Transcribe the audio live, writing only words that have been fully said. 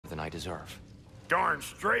deserve. Darn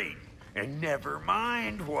straight. And never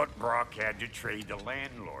mind what Brock had to trade the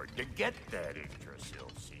landlord to get that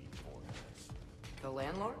Yggdrasil seed for us. The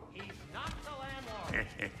landlord? He's not the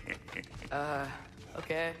landlord!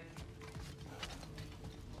 Okay.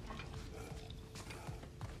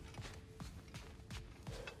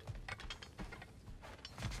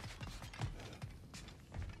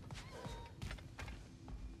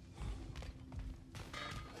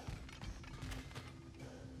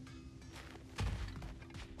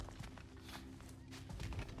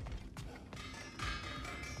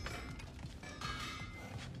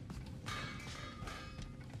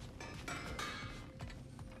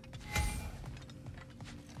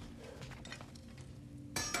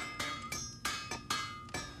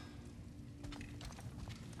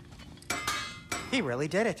 He really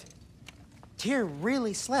did it. Tyr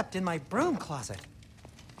really slept in my broom closet.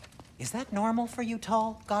 Is that normal for you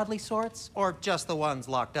tall, godly sorts? Or just the ones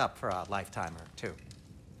locked up for a lifetime or two?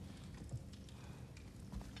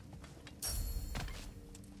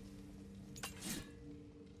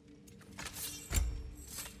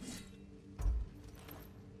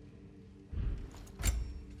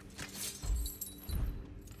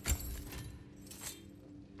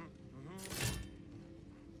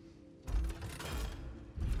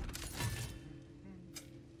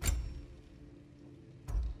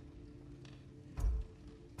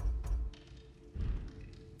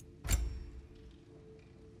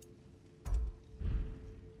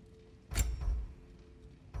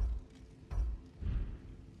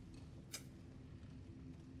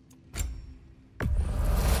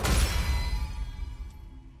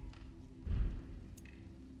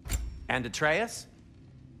 And Atreus?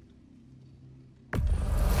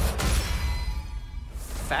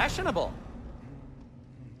 Fashionable.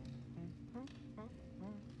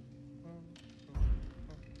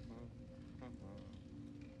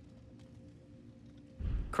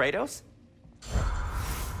 Kratos?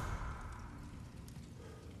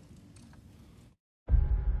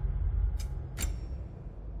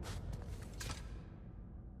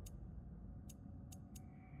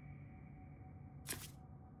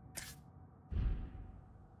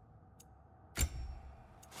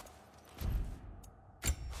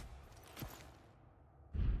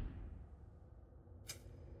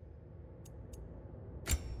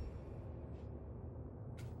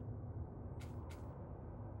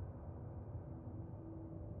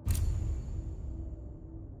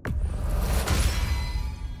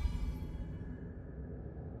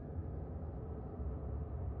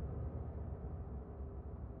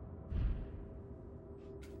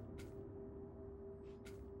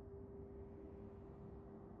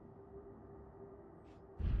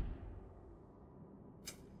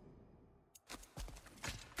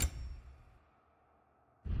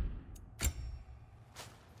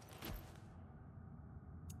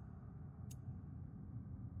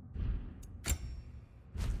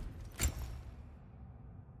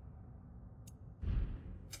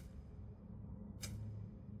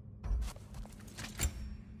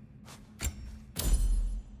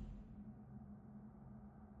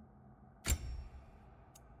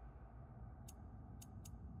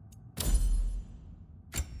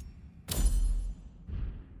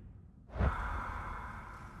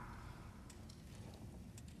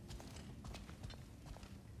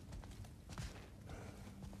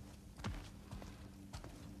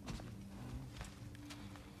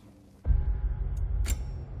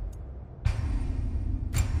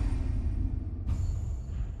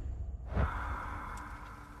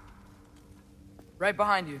 Right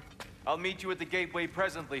behind you. I'll meet you at the gateway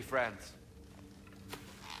presently, friends.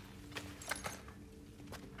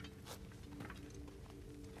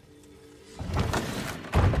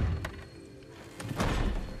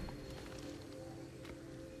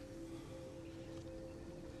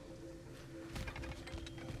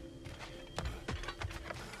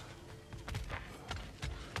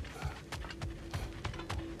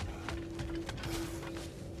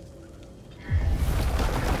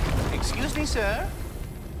 Excuse me, sir.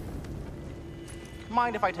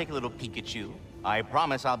 Mind if I take a little peek at you? I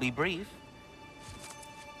promise I'll be brief.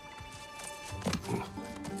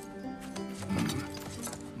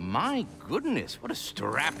 My goodness, what a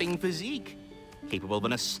strapping physique. Capable of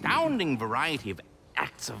an astounding variety of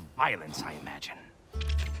acts of violence, I imagine.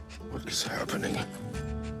 What is happening?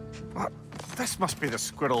 This must be the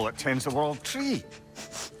squirrel that tends the world tree.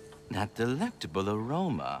 That delectable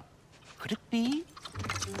aroma. Could it be?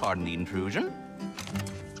 Pardon the intrusion.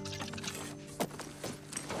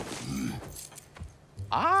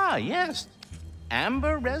 Ah, yes.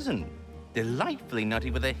 Amber resin. Delightfully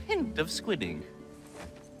nutty with a hint of squid ink.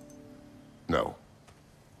 No.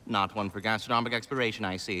 Not one for gastronomic exploration,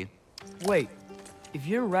 I see. Wait, if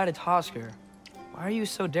you're Ratatosker, why are you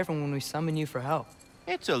so different when we summon you for help?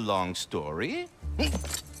 It's a long story.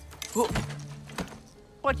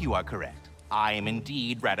 But you are correct. I am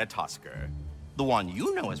indeed Ratatosker. The one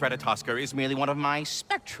you know as Ratatosker is merely one of my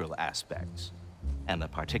spectral aspects. And a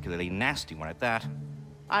particularly nasty one at that.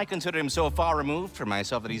 I consider him so far removed from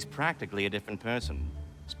myself that he's practically a different person.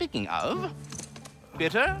 Speaking of...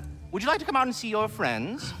 Bitter, would you like to come out and see your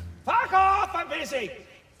friends? Fuck off! I'm busy!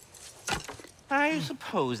 I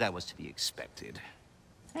suppose that was to be expected.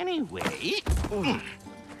 Anyway...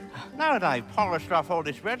 Now that I've polished off all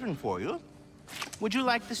this resin for you, would you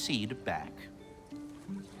like the seed back?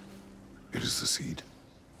 It is the seed.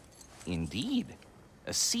 Indeed.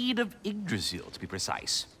 A seed of Yggdrasil, to be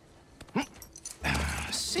precise.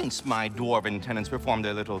 Since my dwarven tenants performed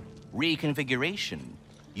their little reconfiguration,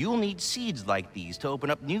 you'll need seeds like these to open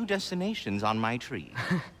up new destinations on my tree.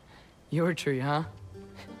 Your tree, huh?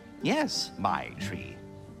 Yes, my tree.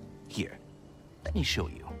 Here, let me show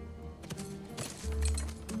you.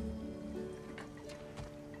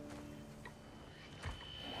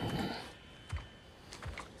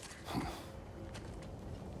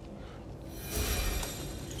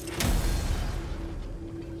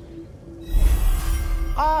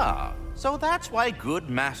 Ah, so that's why good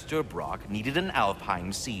Master Brock needed an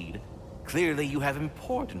Alpine seed. Clearly you have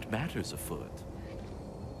important matters afoot.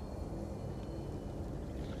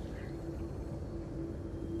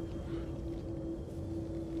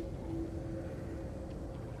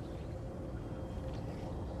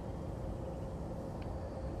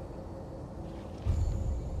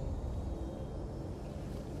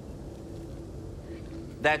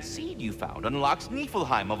 That seed you found unlocks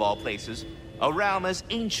Niflheim of all places. A realm as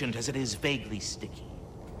ancient as it is vaguely sticky.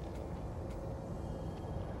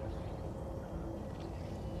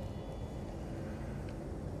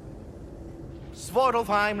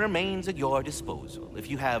 Svartalfheim remains at your disposal if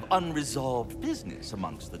you have unresolved business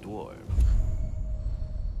amongst the dwarves.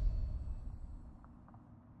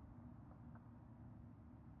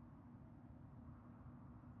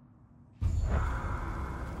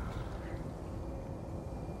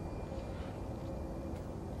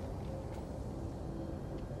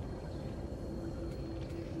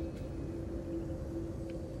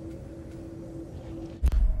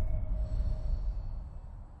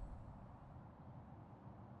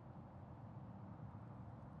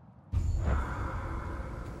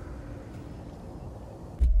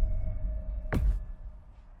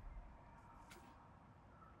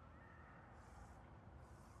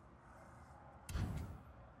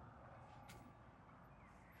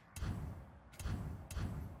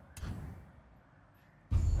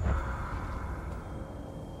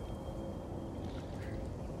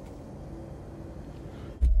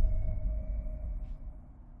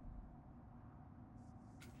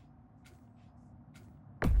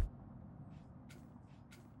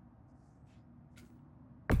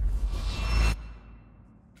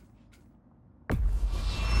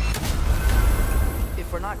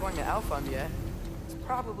 If we're not going to Alfheim yet, it's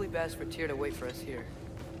probably best for Tyr to wait for us here.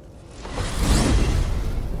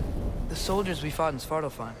 The soldiers we fought in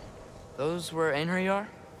Svartalfheim, those were Einherjar?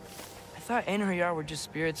 I thought Einherjar were just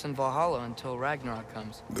spirits in Valhalla until Ragnarok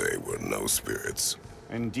comes. They were no spirits.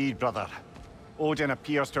 Indeed, brother. Odin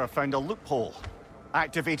appears to have found a loophole.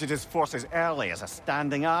 Activated his forces early as a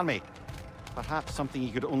standing army. Perhaps something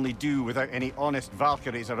he could only do without any honest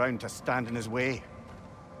Valkyries around to stand in his way.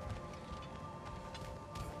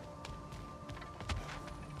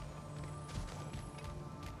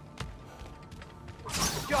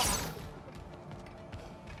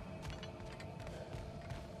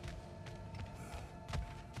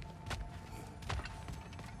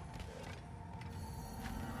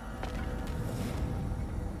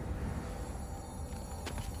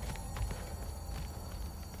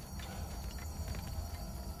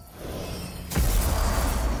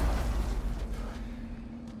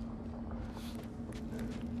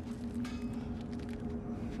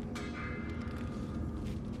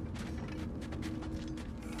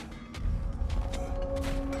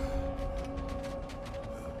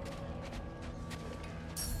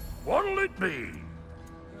 What'll it be?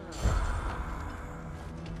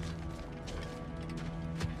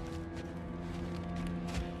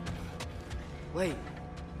 Wait,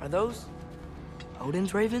 are those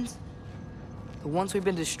Odin's ravens? The ones we've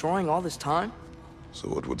been destroying all this time?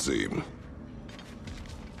 So it would seem.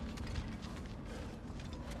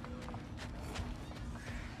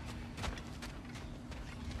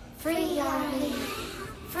 Free are we,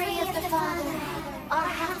 free of the Father. Our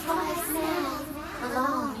half-lives now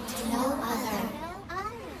belong to no other.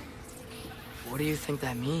 What do you think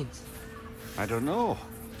that means? I don't know,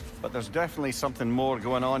 but there's definitely something more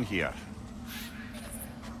going on here.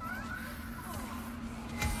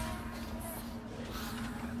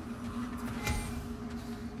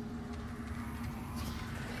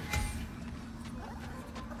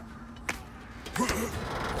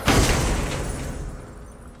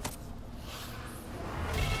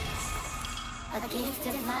 A gift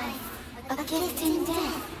of life, a gift in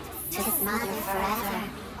death, to the mother forever,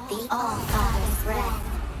 the All-Father's breath.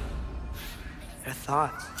 Their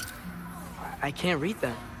thoughts. I can't read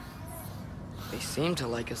them. They seem to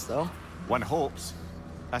like us, though. One hopes.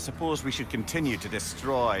 I suppose we should continue to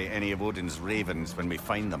destroy any of Odin's ravens when we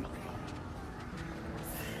find them.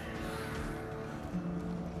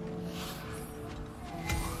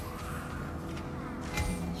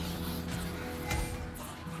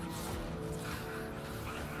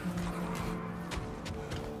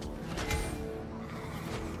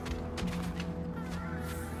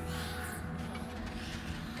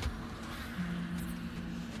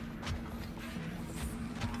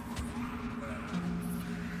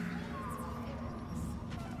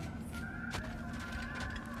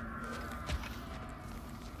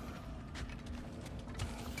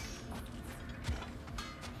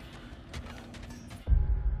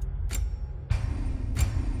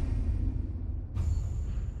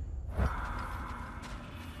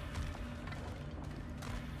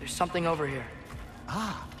 There's something over here.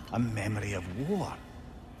 Ah, a memory of war.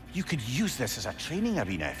 You could use this as a training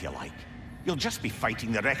arena if you like. You'll just be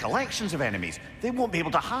fighting the recollections of enemies. They won't be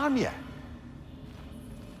able to harm you.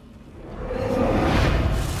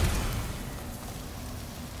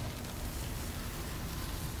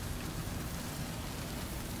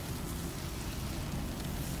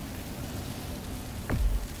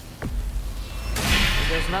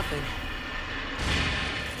 There's nothing.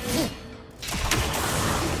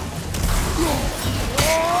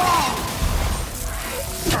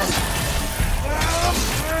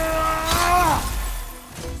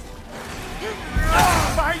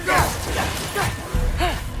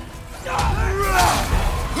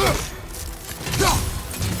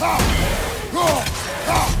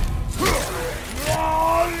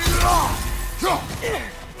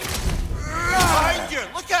 Behind you!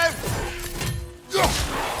 Look out!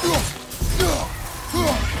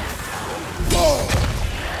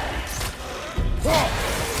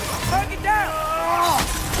 Knock it down!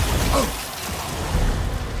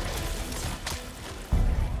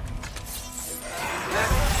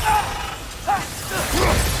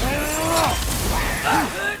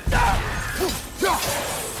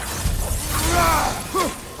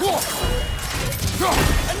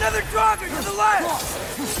 Another Draugr to the left!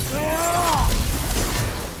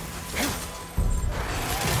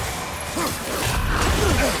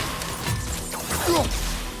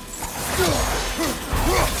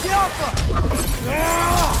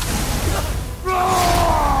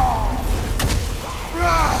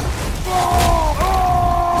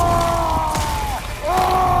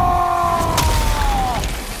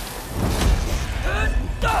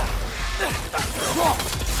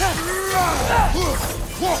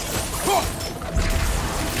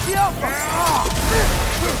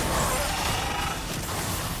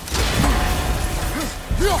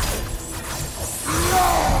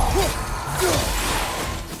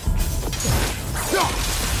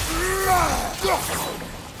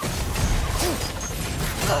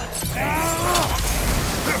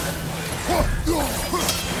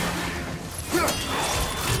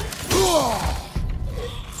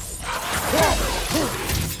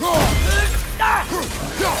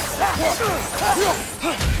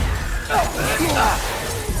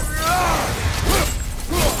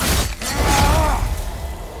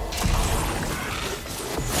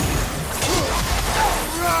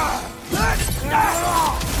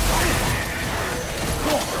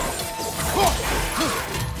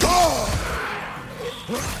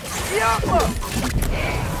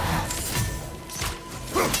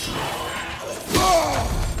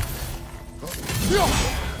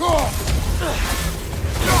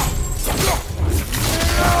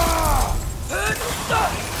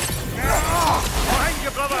 Behind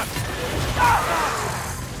you, brother!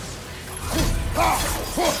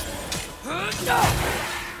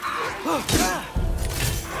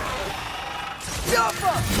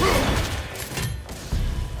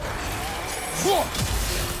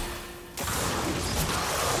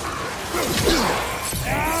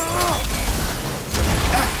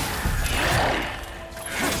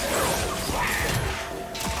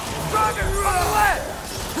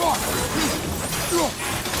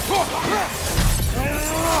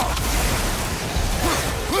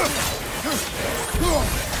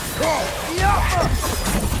 Yeah!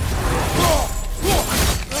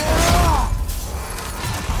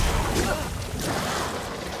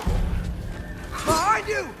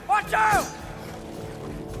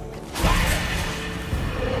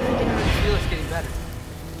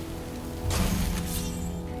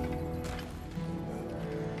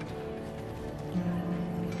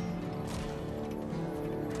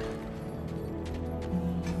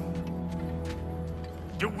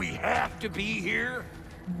 have to be here?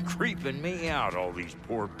 Creeping me out, all these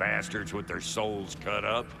poor bastards with their souls cut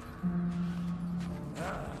up.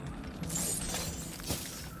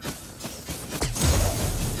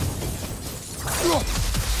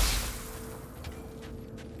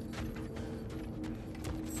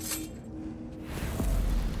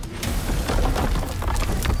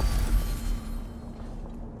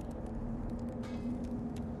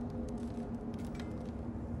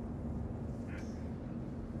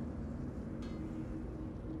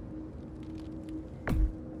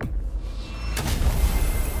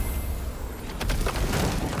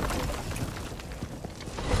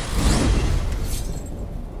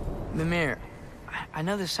 Mimir, I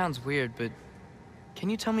know this sounds weird, but can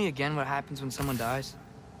you tell me again what happens when someone dies?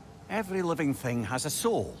 Every living thing has a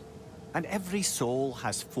soul, and every soul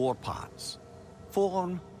has 4 parts.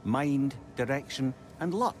 Form, mind, direction,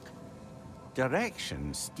 and luck.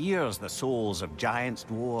 Direction steers the souls of giants,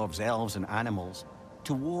 dwarves, elves, and animals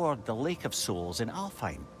toward the Lake of Souls in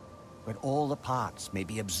Alfheim, where all the parts may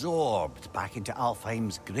be absorbed back into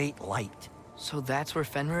Alfheim's great light. So that's where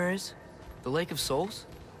Fenrir is? The Lake of Souls?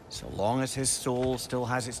 So long as his soul still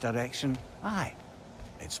has its direction, aye,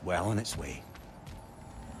 it's well on its way.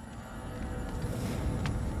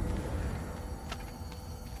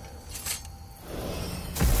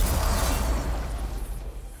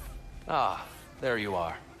 Ah, there you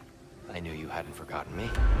are. I knew you hadn't forgotten me.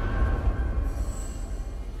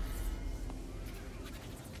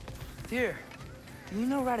 Dear, do you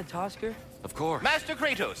know Ratatoskr? Of course. Master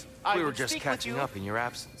Kratos, We were just catching up in your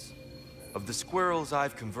absence. Of the squirrels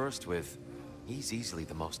I've conversed with, he's easily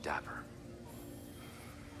the most dapper.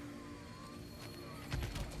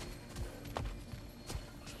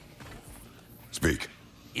 Speak.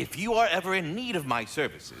 If you are ever in need of my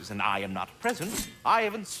services and I am not present, I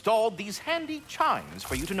have installed these handy chimes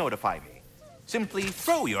for you to notify me. Simply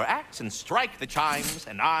throw your axe and strike the chimes,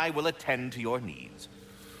 and I will attend to your needs.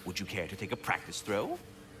 Would you care to take a practice throw?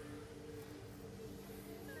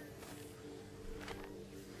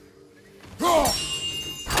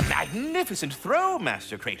 A magnificent throw,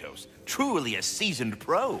 Master Kratos. Truly a seasoned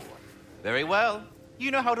pro. Very well. You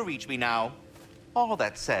know how to reach me now. All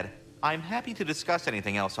that said, I'm happy to discuss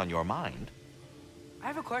anything else on your mind. I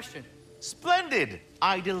have a question. Splendid!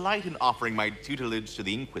 I delight in offering my tutelage to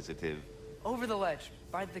the inquisitive. Over the ledge,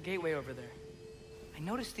 by the gateway over there. I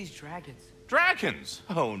noticed these dragons. Dragons?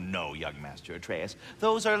 Oh no, young Master Atreus.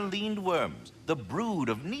 Those are leaned worms, the brood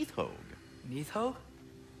of Nidhogg. Nidhogg?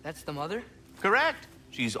 That's the mother? Correct.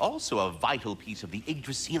 She's also a vital piece of the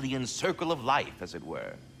Yggdrasilian circle of life, as it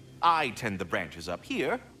were. I tend the branches up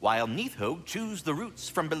here, while Nidhogg chews the roots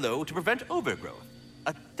from below to prevent overgrowth.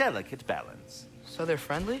 A delicate balance. So they're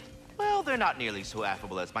friendly? Well, they're not nearly so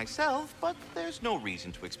affable as myself, but there's no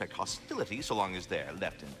reason to expect hostility so long as they're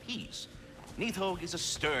left in peace. Nidhogg is a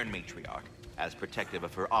stern matriarch, as protective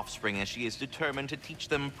of her offspring as she is determined to teach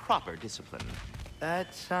them proper discipline.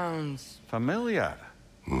 That sounds... Familiar.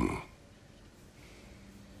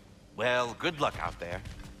 Well, good luck out there.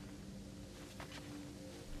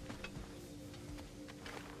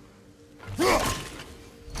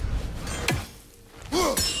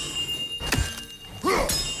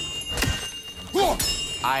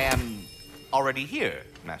 I am already here,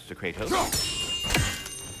 Master Kratos.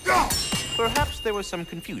 Perhaps there was some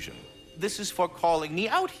confusion. This is for calling me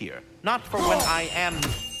out here, not for when I am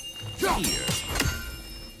here.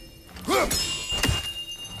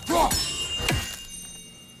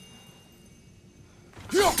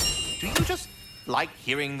 Do you just like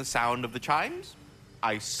hearing the sound of the chimes?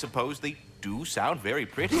 I suppose they do sound very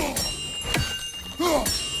pretty.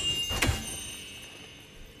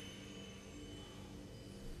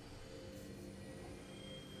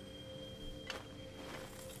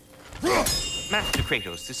 Master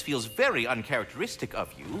Kratos, this feels very uncharacteristic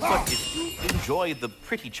of you, but if you enjoy the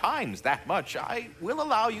pretty chimes that much, I will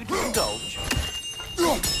allow you to indulge.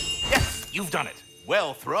 Yes, you've done it.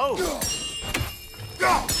 Well thrown.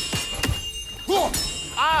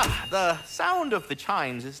 Ah, the sound of the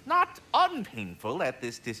chimes is not unpainful at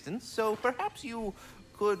this distance, so perhaps you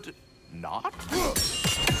could not?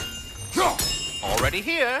 Already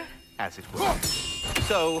here, as it were.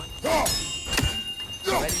 So...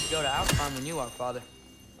 ready to go to Alfheim when you are, Father.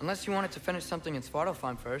 Unless you wanted to finish something in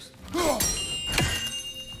Svartalfheim first.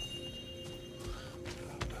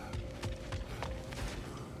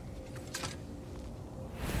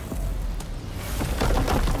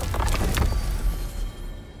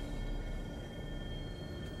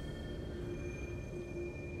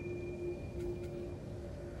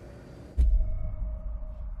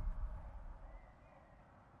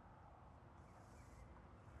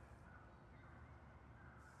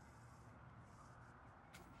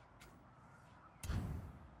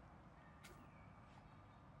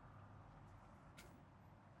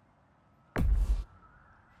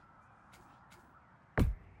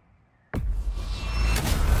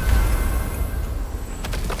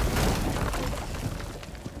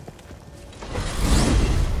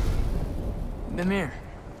 Mimir,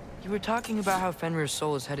 you were talking about how Fenrir's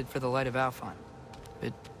soul is headed for the light of Alfheim.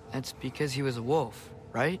 But that's because he was a wolf,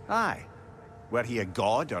 right? Aye. Were he a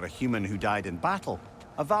god or a human who died in battle,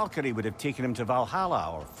 a Valkyrie would have taken him to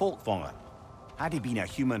Valhalla or Folkvangr. Had he been a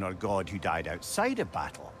human or god who died outside of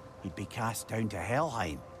battle, he'd be cast down to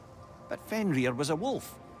Helheim. But Fenrir was a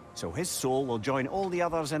wolf, so his soul will join all the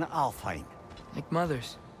others in Alfheim. Like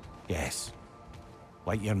mothers. Yes.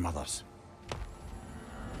 Like your mother's.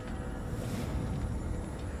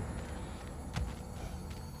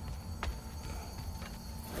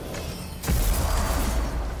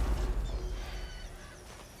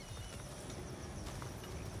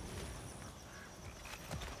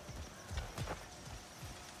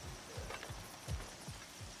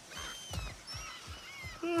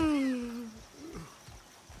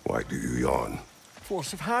 Why do you yawn?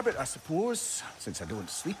 Force of habit, I suppose, since I don't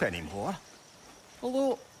sleep anymore.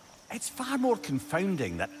 Although, it's far more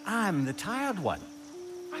confounding that I'm the tired one.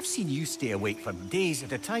 I've seen you stay awake for days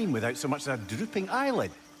at a time without so much as a drooping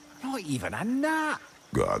eyelid. Not even a nap.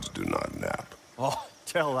 Gods do not nap. Oh,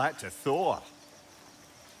 tell that to Thor.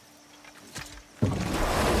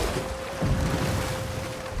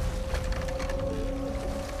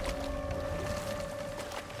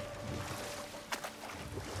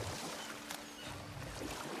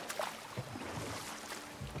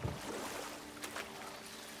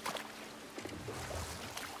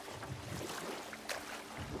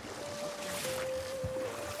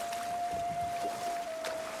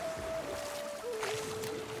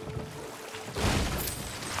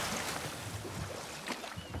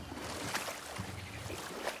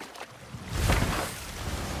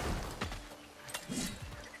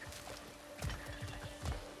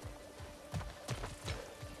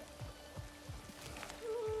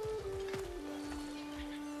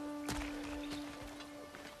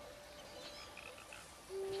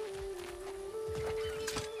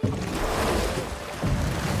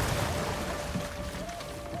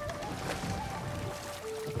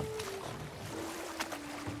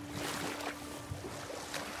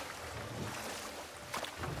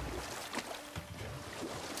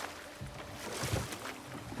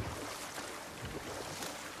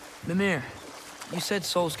 Mimir, you said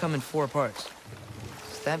souls come in 4 parts.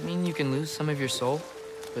 Does that mean you can lose some of your soul,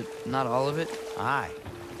 but not all of it? Aye.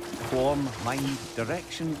 Form, mind,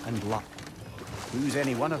 direction, and luck. Lose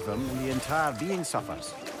any one of them, and the entire being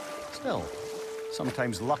suffers. Still,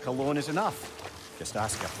 sometimes luck alone is enough. Just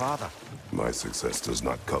ask your father. My success does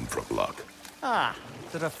not come from luck. Ah,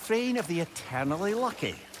 the refrain of the eternally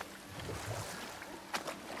lucky.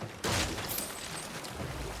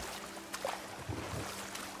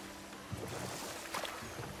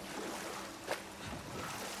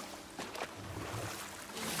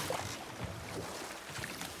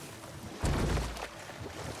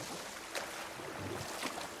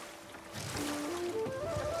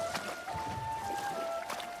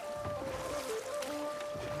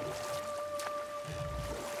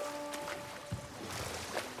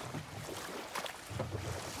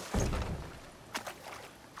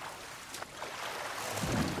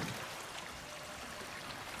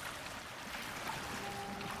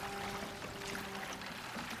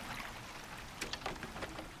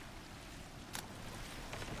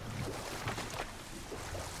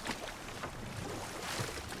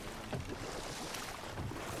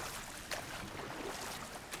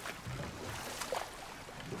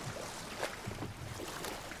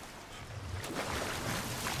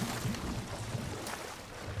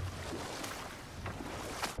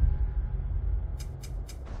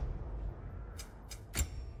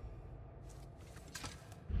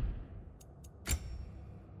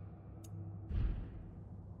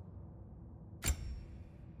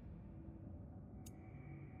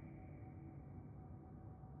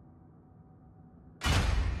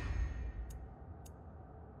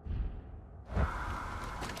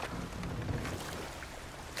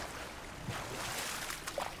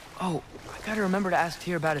 Oh, I gotta remember to ask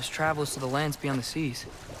Tyr about his travels to the lands beyond the seas.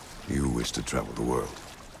 You wish to travel the world.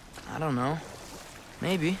 I don't know.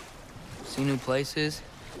 Maybe. See new places.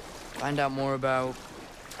 Find out more about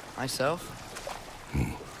myself.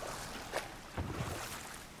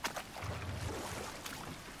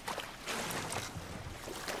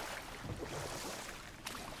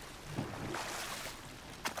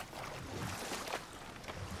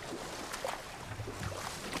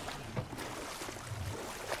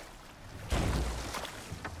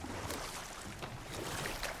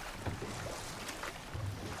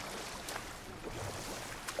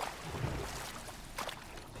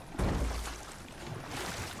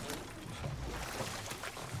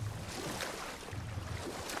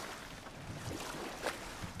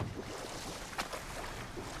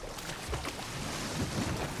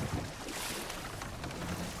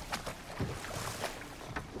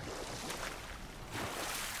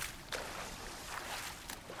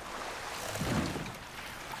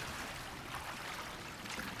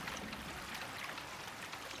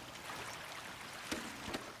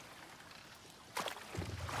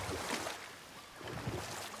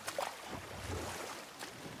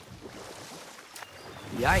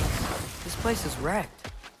 Yikes. This place is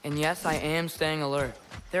wrecked. And yes, I am staying alert.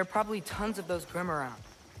 There are probably tons of those Grim around.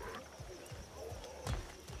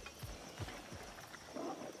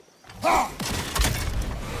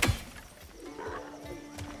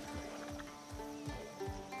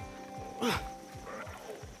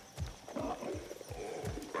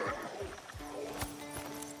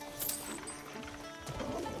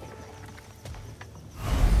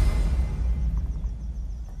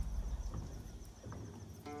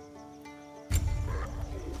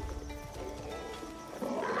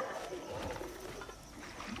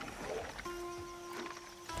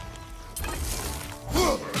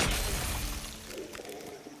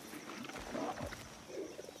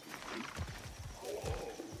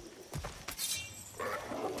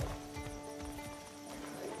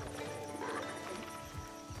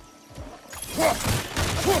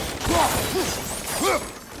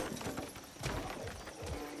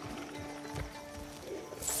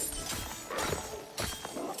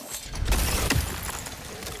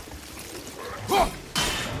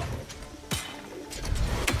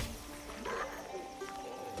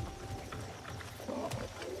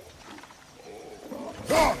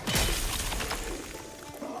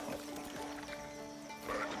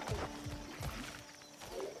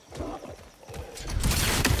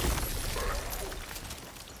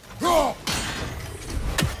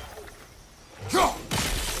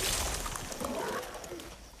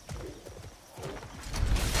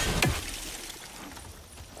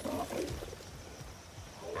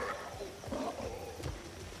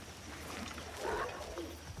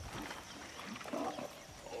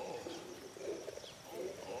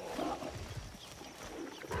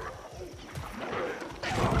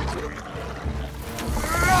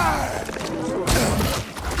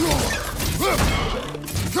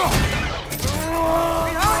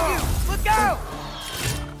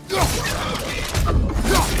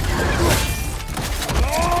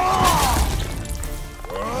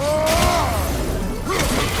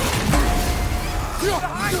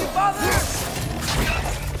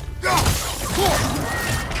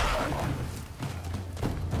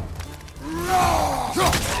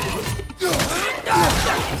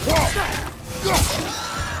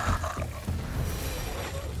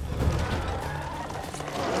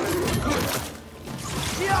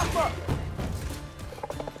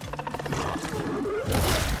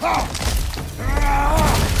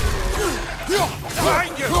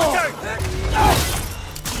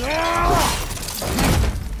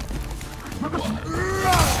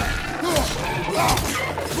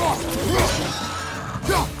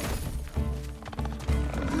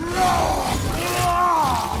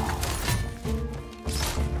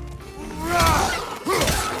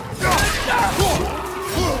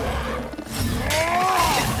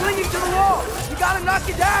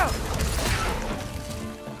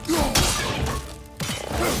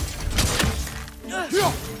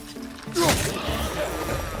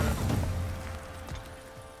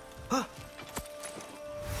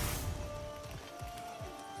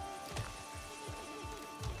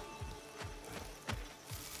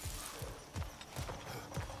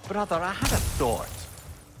 Brother, I had a thought.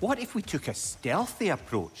 What if we took a stealthy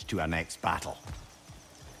approach to our next battle?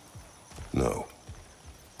 No.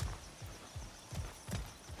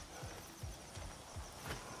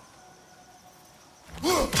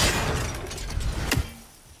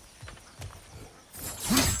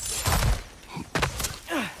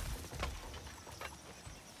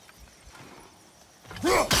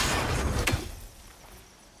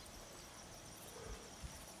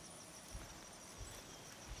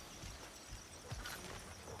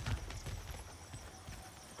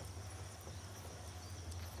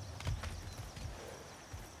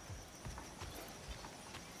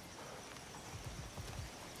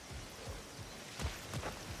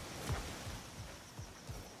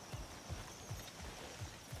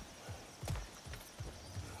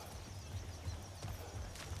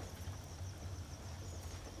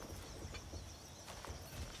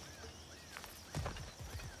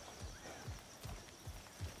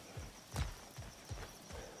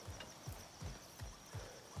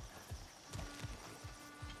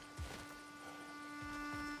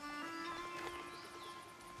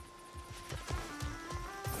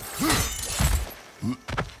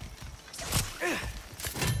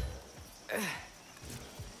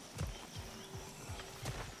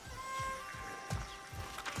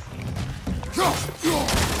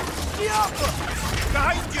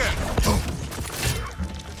 Behind you!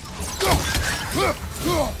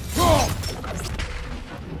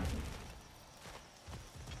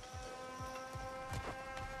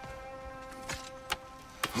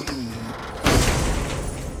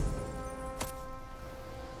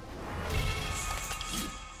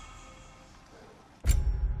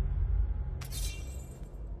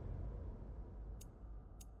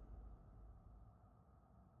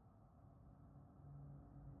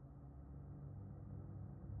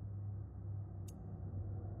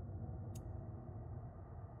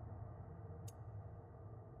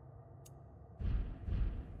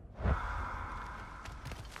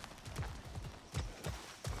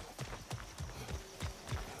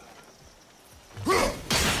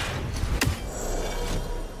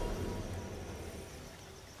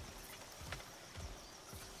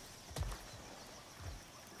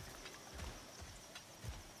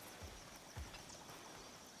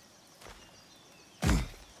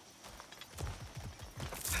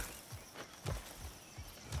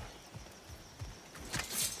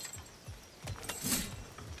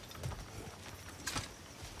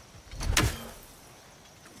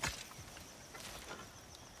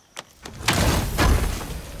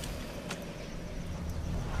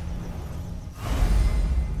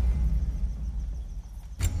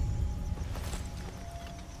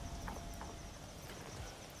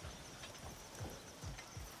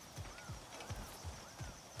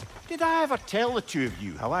 Did I ever tell the two of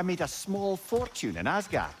you how I made a small fortune in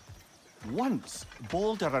Asgard? Once,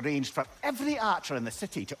 Balder arranged for every archer in the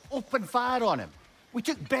city to open fire on him. We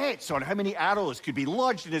took bets on how many arrows could be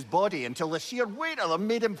lodged in his body until the sheer weight of them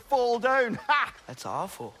made him fall down. Ha! That's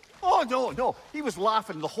awful. Oh, no. He was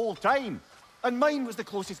laughing the whole time. And mine was the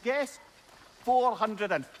closest guess.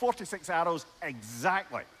 446 arrows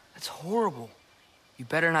exactly. That's horrible. You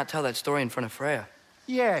better not tell that story in front of Freya.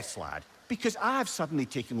 Yes, lad, because I've suddenly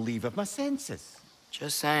taken leave of my senses.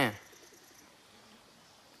 Just saying.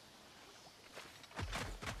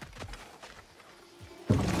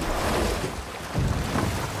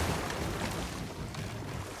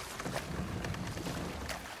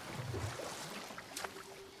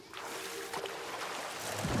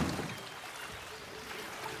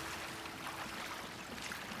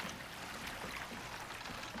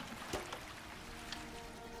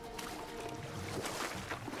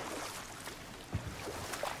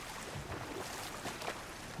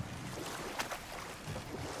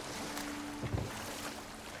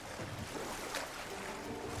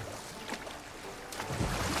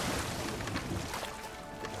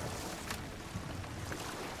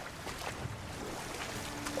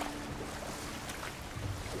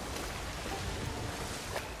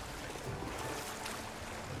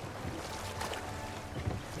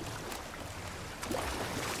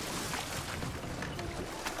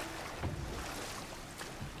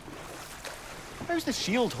 How's the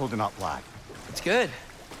shield holding up, lad? It's good.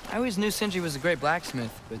 I always knew Sindri was a great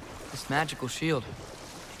blacksmith, but this magical shield,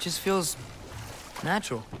 it just feels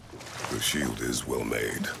natural. The shield is well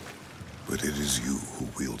made, but it is you who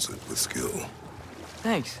wields it with skill.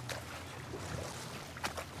 Thanks.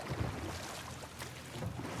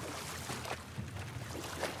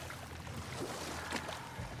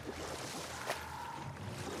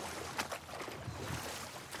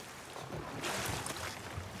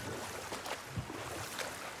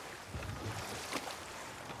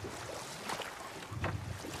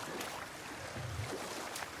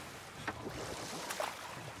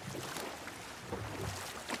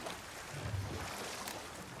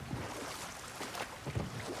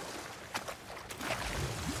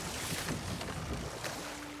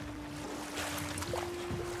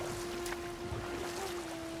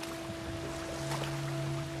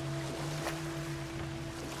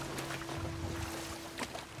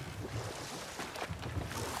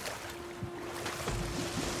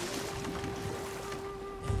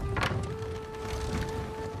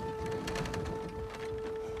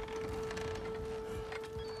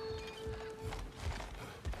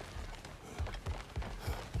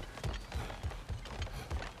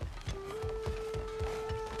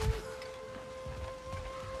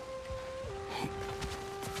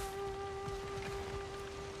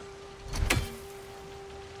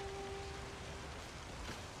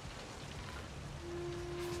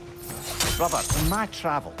 Brother, in my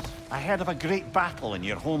travels, I heard of a great battle in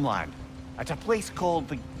your homeland, at a place called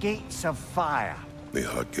the Gates of Fire. The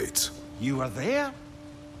Hot Gates. You were there?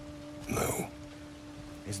 No.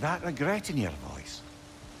 Is that regret in your voice?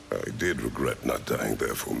 I did regret not dying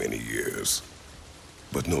there for many years,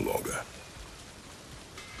 but no longer.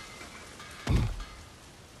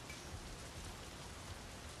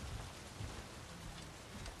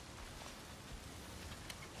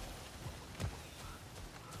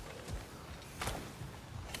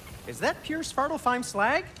 Is that pure Svartalfheim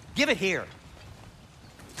slag? Give it here.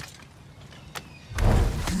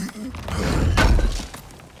 Oh,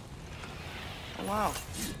 wow.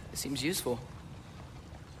 It seems useful.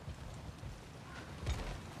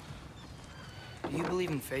 Do you believe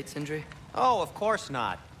in fate, Sindri? Oh, of course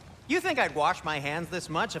not. You think I'd wash my hands this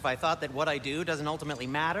much if I thought that what I do doesn't ultimately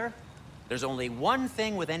matter? There's only one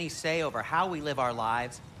thing with any say over how we live our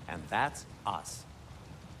lives, and that's us.